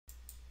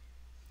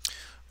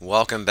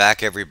Welcome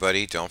back,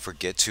 everybody. Don't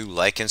forget to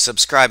like and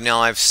subscribe. Now,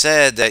 I've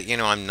said that,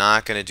 I'm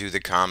not going to do the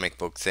comic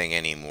book thing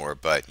anymore,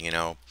 but,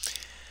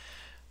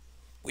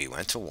 we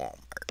went to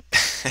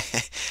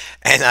Walmart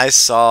and I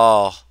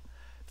saw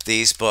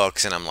these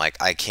books and I'm like,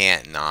 I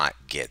can't not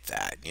get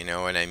that. You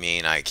know what I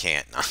mean? I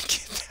can't not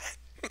get that.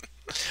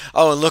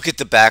 Oh, and look at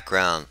the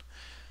background.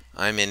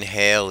 I'm in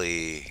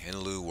Haley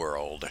in Lou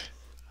World.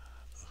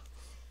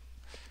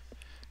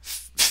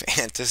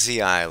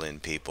 Fantasy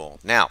Island, people.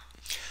 Now,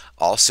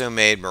 also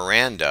made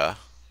Miranda,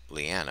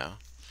 Leanna,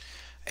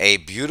 a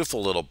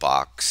beautiful little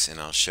box, and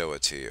I'll show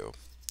it to you.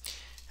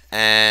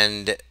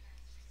 And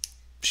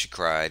she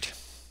cried.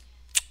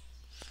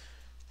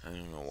 I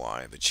don't know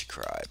why, but she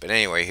cried. But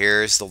anyway,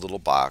 here's the little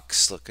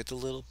box. Look at the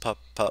little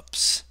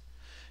pups.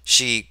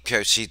 She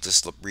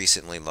just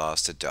recently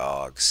lost a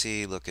dog.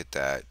 See, look at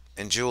that.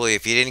 And Julie,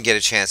 if you didn't get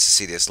a chance to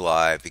see this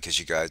live because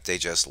you guys they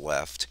just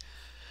left,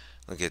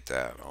 look at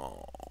that.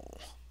 Oh,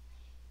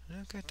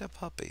 look at the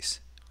puppies,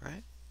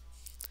 right?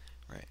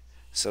 Right.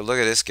 So look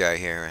at this guy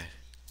here. Right?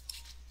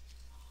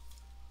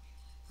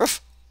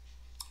 Ruff.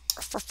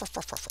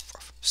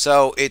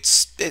 So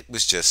it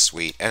was just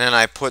sweet. And then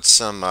I put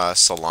some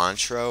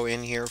cilantro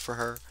in here for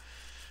her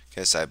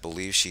because I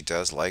believe she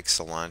does like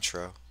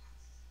cilantro.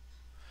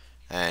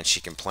 And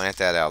she can plant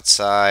that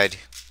outside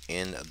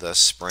in the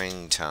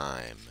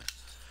springtime.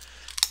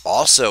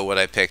 Also, what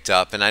I picked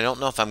up, and I don't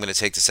know if I'm going to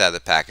take this out of the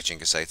packaging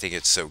because I think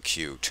it's so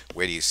cute.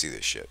 Where do you see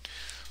this shit?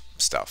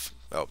 Stuff.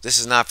 Oh, this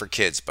is not for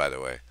kids, by the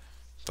way.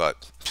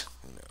 But,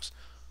 who knows?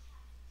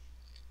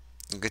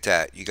 Look at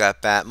that. You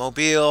got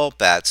Batmobile,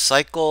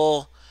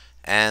 Batcycle,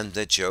 and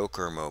the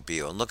Joker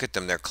Mobile. And look at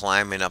them. They're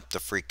climbing up the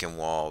freaking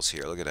walls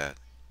here. Look at that.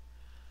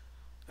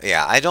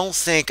 Yeah, I don't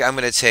think I'm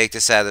going to take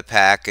this out of the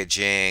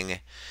packaging.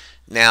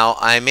 Now,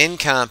 I'm in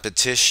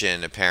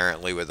competition,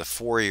 apparently, with a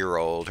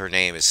 4-year-old. Her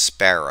name is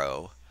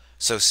Sparrow.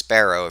 So,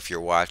 Sparrow, if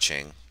you're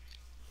watching,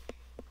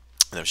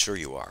 and I'm sure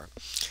you are,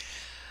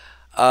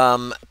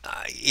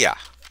 yeah,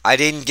 I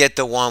didn't get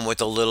the one with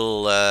the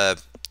little,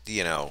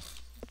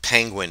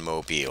 penguin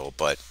mobile,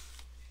 but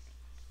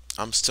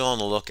I'm still on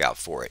the lookout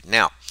for it.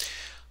 Now,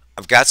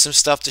 I've got some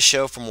stuff to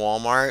show from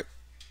Walmart.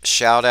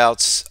 Shout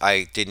outs.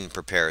 I didn't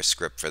prepare a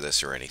script for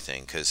this or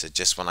anything because it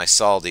just when I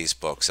saw these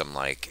books, I'm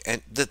like,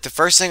 and the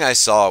first thing I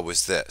saw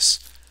was this.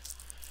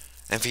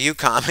 And for you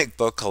comic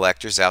book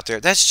collectors out there,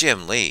 that's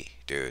Jim Lee,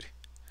 dude.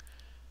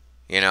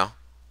 You know?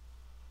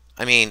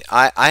 I mean,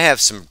 I have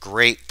some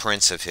great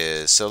prints of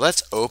his, so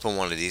let's open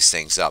one of these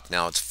things up.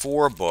 Now, it's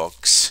 4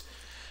 books,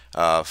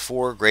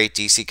 4 great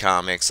DC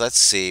comics. Let's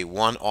see,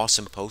 one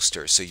awesome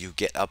poster, so you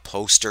get a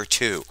poster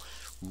too.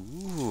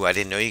 Ooh, I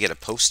didn't know you get a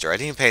poster. I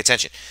didn't even pay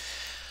attention.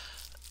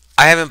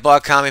 I haven't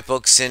bought comic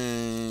books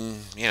in,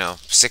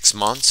 6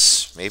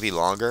 months, maybe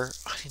longer.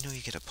 I didn't know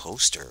you get a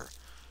poster.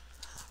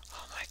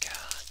 Oh my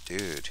god,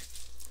 dude.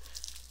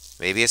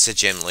 Maybe it's a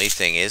Jim Lee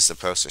thing, is the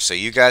poster. So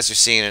you guys are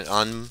seeing an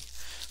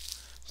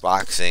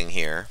unboxing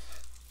here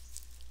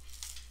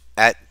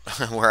at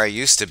where I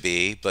used to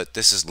be, but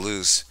this is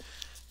Lou's.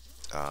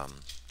 Oh,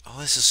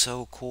 this is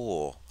so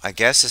cool. I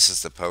guess this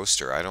is the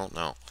poster. I don't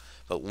know.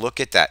 But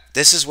look at that.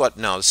 This is what,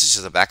 no, this is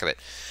just the back of it.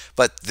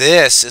 But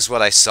this is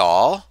what I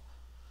saw,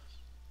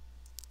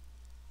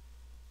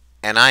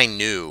 and I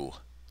knew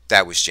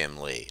that was Jim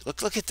Lee.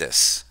 Look at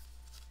this.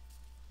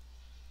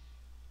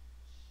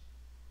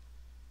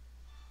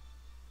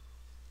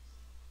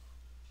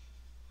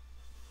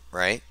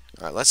 Right?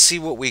 All right, let's see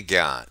what we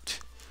got.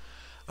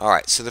 All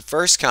right, so the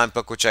first comic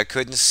book, which I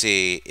couldn't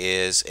see,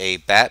 is a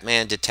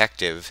Batman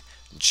Detective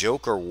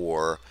Joker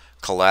War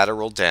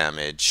Collateral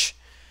Damage.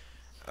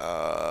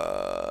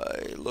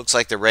 It looks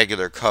like the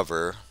regular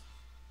cover.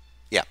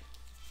 Yeah,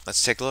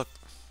 let's take a look.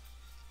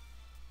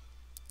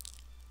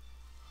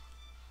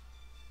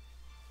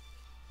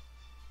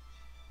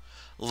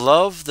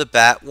 Love the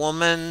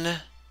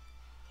Batwoman.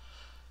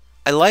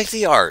 I like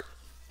the art.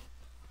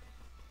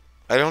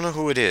 I don't know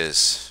who it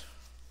is,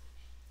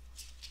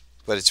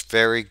 but it's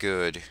very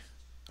good.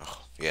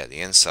 Oh, yeah, the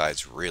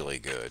inside's really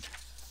good.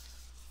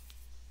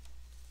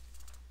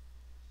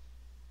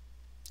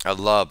 I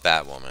love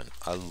Batwoman.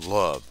 I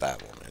love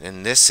Batwoman.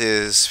 And this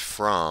is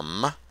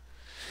from.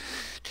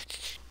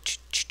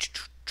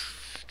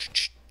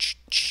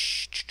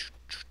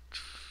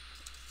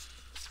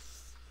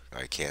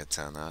 I can't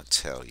not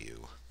tell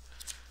you.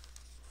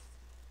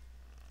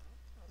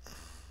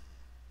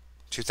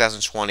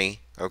 2020.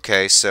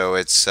 Okay, so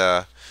it's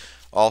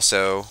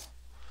also.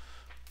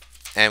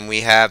 And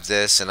we have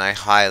this, and I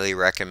highly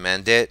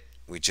recommend it.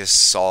 We just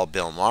saw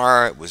Bill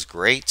Maher. It was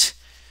great.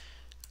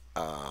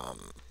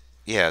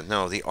 Yeah,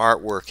 no, the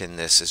artwork in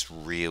this is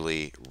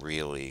really,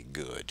 really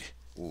good.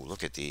 Ooh,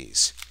 look at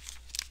these.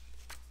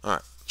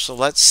 Alright, so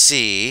let's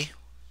see.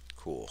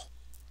 Cool.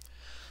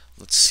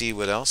 Let's see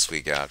what else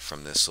we got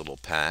from this little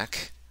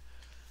pack.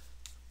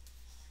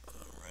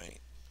 Alright.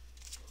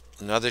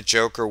 Another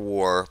Joker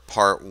War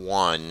Part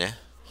 1.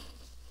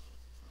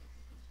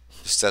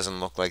 This doesn't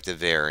look like the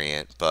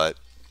variant, but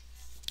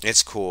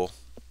it's cool.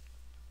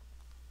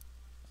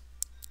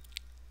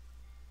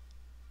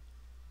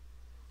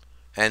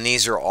 And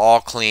these are all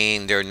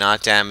clean. They're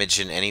not damaged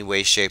in any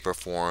way, shape, or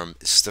form.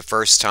 This is the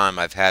first time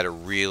I've had a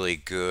really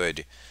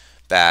good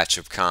batch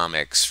of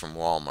comics from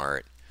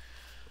Walmart.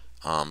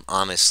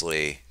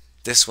 Honestly,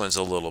 this one's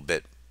a little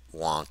bit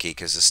wonky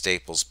because the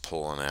staple's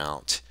pulling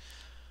out.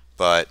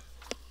 But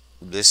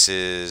this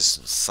is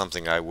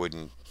something I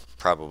wouldn't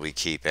probably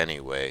keep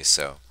anyway.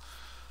 So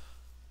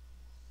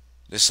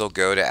this will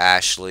go to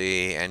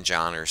Ashley and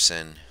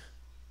Jonerson.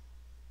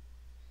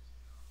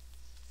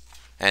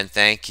 And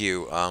thank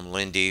you,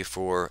 Lindy,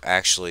 for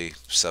actually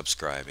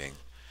subscribing.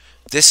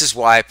 This is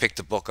why I picked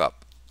the book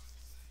up.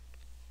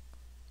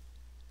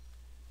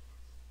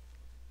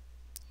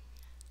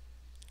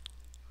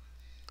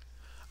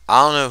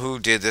 I don't know who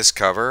did this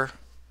cover,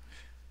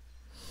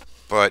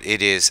 but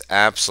it is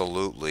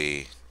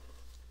absolutely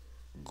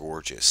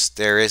gorgeous.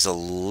 There is a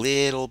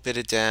little bit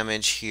of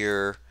damage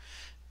here.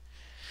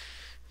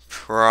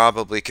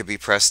 Probably could be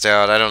pressed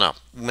out. I don't know.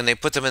 When they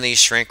put them in these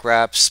shrink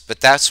wraps, but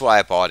that's why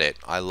I bought it.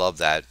 I love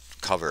that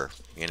cover.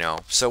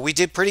 So we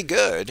did pretty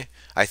good,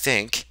 I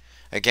think.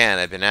 Again,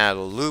 I've been out of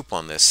the loop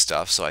on this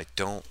stuff, so I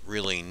don't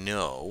really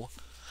know.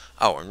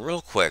 Oh, and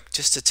real quick,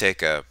 just to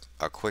take a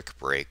quick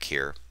break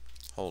here.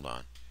 Hold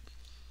on.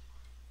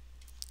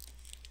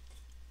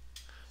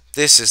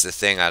 This is the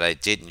thing that I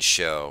didn't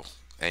show,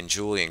 and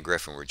Julie and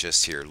Griffin were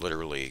just here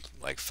literally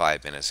like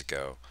 5 minutes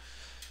ago.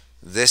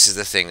 This is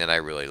the thing that I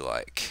really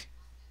like,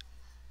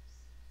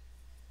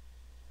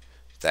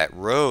 that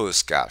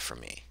Rose got for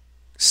me.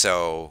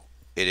 So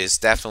it is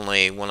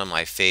definitely one of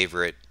my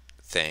favorite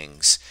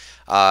things.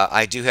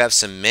 I do have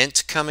some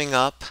mint coming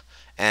up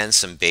and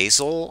some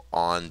basil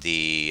on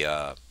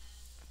the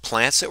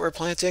plants that we're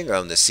planting,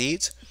 on the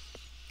seeds.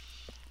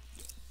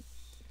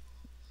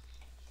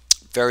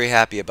 Very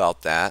happy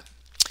about that.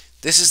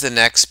 This is the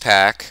next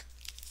pack,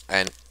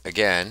 and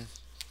again,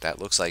 that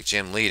looks like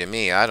Jim Lee to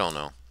me. I don't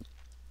know.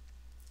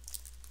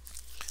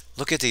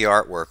 Look at the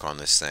artwork on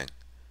this thing.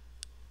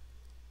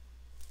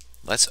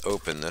 Let's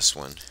open this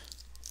one.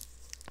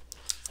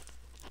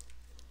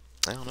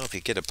 I don't know if you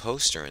get a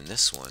poster in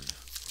this one.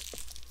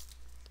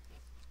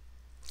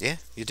 Yeah,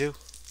 you do.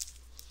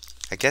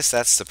 I guess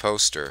that's the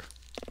poster.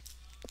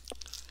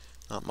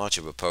 Not much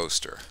of a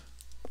poster.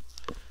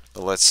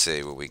 But let's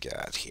see what we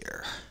got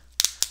here.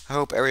 I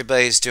hope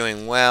everybody's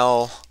doing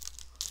well,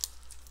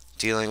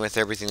 dealing with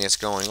everything that's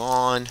going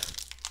on.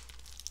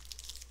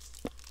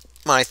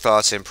 My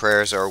thoughts and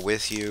prayers are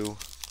with you.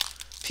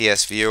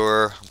 P.S.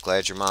 Viewer, I'm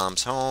glad your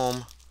mom's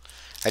home.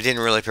 I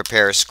didn't really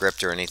prepare a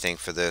script or anything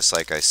for this.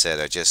 Like I said,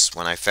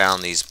 when I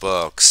found these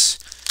books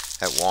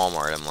at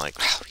Walmart, I'm like,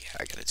 oh yeah,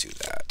 I gotta do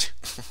that.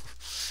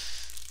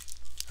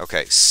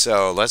 Okay,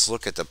 so let's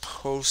look at the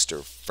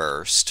poster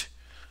first.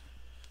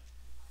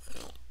 I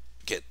don't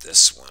get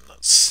this one.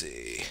 Let's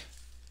see.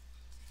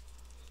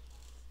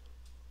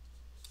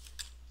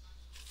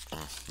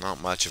 Not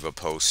much of a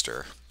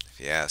poster, if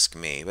you ask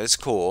me, but it's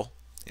cool.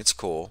 It's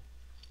cool.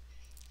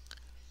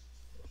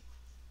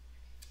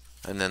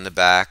 And then the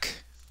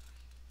back.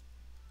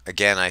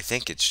 Again, I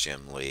think it's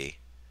Jim Lee.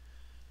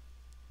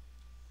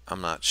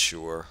 I'm not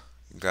sure.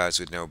 You guys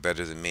would know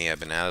better than me. I've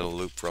been out of the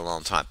loop for a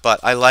long time. But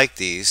I like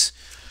these.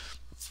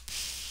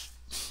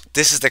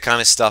 This is the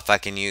kind of stuff I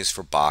can use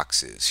for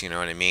boxes. You know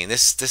what I mean?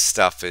 This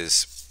stuff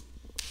is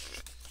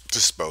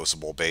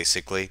disposable,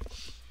 basically.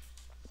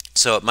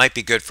 So it might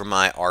be good for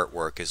my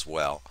artwork as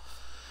well.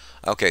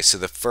 Okay, so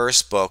the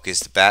first book is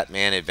The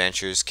Batman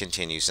Adventures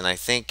Continues. And I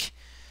think,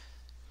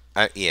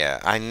 yeah,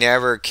 I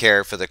never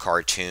care for the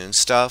cartoon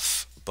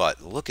stuff.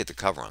 But look at the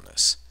cover on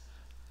this.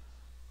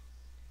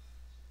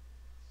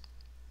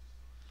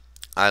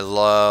 I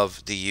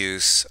love the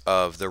use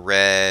of the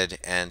red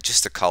and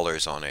just the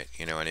colors on it,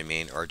 you know what I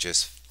mean, are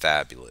just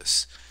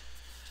fabulous.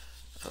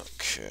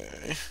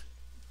 Okay.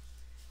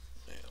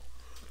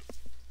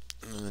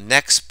 The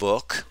next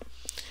book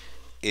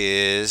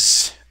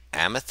is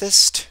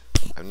Amethyst.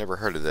 I've never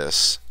heard of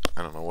this.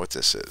 I don't know what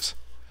this is.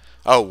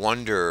 Oh,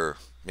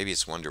 maybe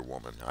it's Wonder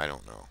Woman. I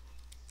don't know.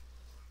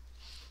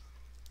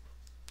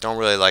 Don't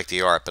really like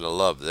the art, but I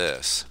love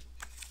this.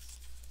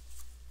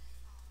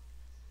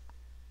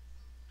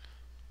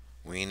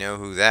 We know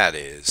who that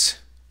is.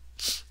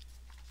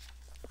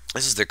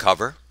 This is the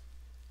cover.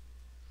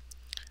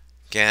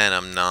 Again,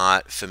 I'm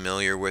not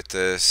familiar with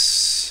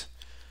this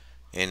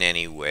in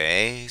any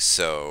way,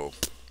 so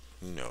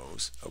who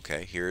knows.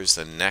 Okay, here's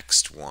the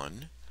next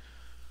one.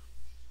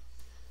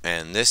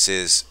 And this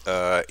is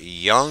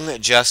Young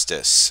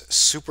Justice,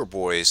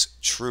 Superboy's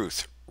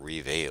Truth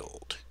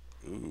Revealed.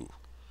 Ooh.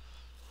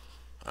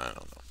 I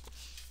don't know.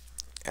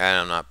 And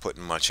I'm not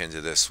putting much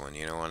into this one,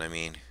 you know what I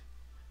mean?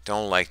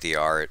 Don't like the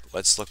art.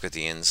 Let's look at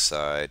the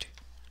inside.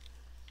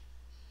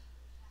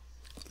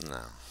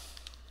 No.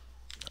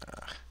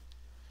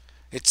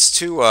 It's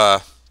too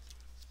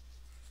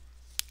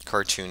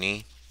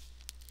cartoony.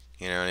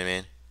 You know what I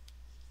mean?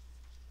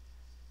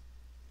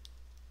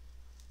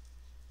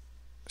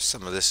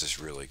 Some of this is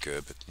really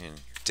good, but you're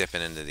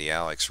dipping into the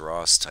Alex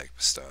Ross type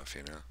of stuff,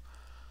 you know?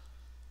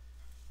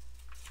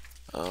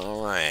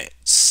 Alright,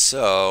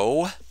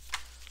 so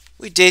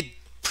we did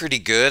pretty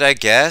good, I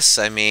guess.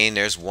 I mean,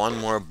 there's one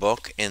more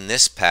book in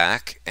this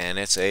pack, and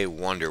it's a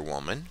Wonder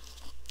Woman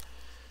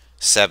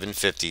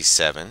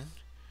 757.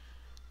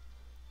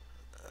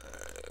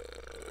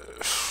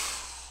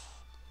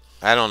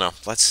 I don't know.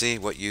 Let's see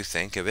what you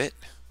think of it.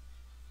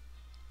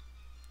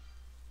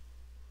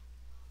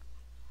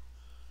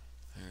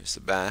 There's the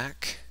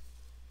back.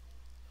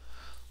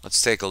 Let's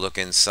take a look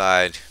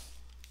inside.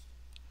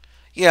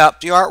 Yeah,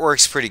 the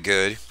artwork's pretty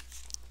good.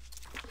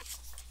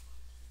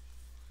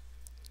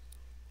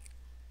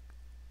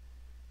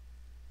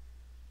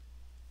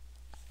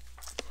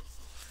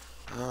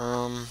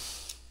 Um,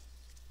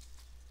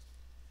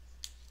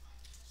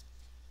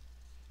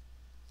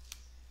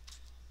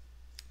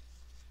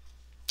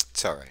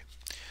 it's all right.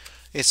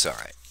 It's all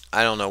right.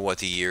 I don't know what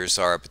the years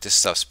are, but this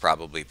stuff's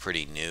probably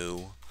pretty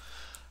new.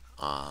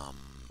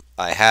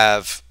 I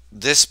have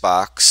this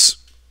box,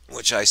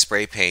 which I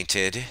spray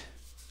painted,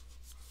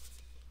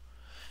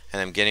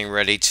 and I'm getting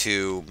ready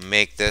to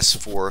make this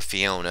for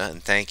Fiona.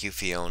 And thank you,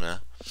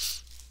 Fiona,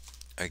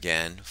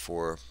 again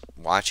for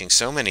watching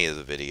so many of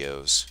the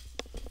videos.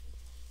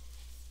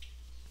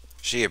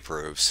 She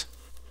approves.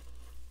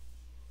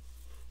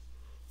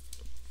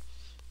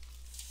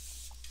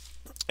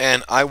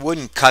 And I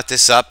wouldn't cut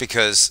this up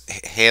because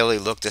Haley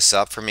looked this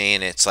up for me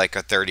and it's like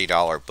a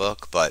 $30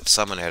 book, but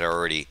someone had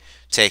already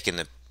taken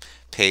the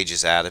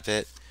pages out of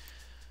it.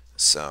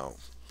 So,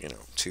 you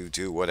know, to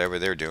do whatever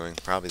they're doing,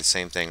 probably the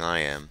same thing I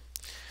am.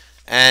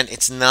 And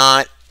it's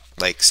not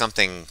like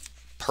something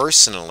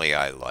personally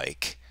I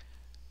like,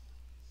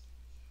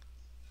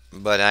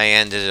 but I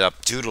ended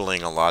up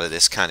doodling a lot of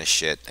this kind of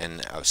shit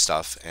and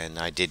stuff, and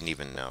I didn't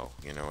even know,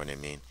 you know what I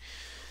mean?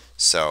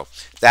 So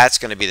that's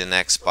going to be the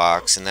next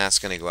box, and that's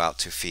going to go out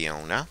to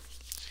Fiona.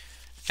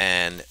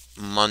 And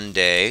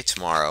Monday,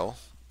 tomorrow,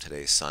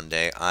 today's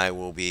Sunday, I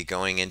will be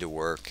going into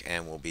work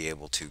and will be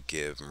able to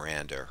give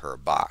Miranda her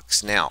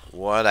box. Now,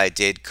 what I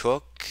did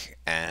cook,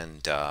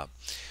 and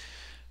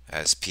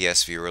as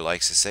PS Viewer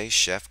likes to say,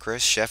 Chef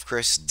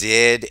Chris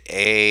did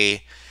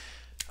a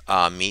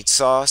meat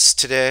sauce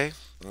today.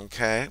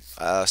 Okay,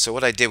 so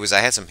what I did was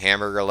I had some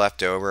hamburger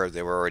left over.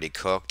 They were already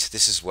cooked.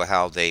 This is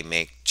how they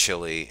make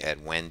chili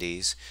at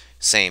Wendy's.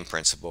 Same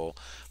principle.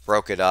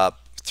 Broke it up,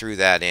 threw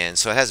that in.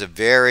 So it has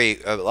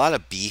a lot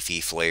of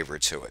beefy flavor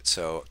to it.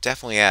 So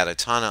definitely add a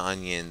ton of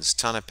onions,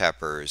 ton of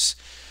peppers,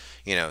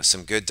 you know,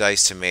 some good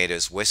diced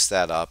tomatoes. Whisk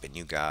that up, and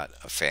you got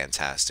a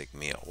fantastic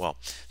meal. Well,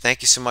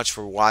 thank you so much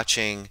for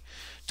watching.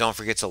 Don't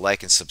forget to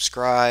like and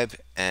subscribe,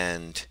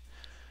 and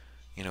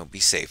you know, be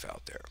safe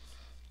out there.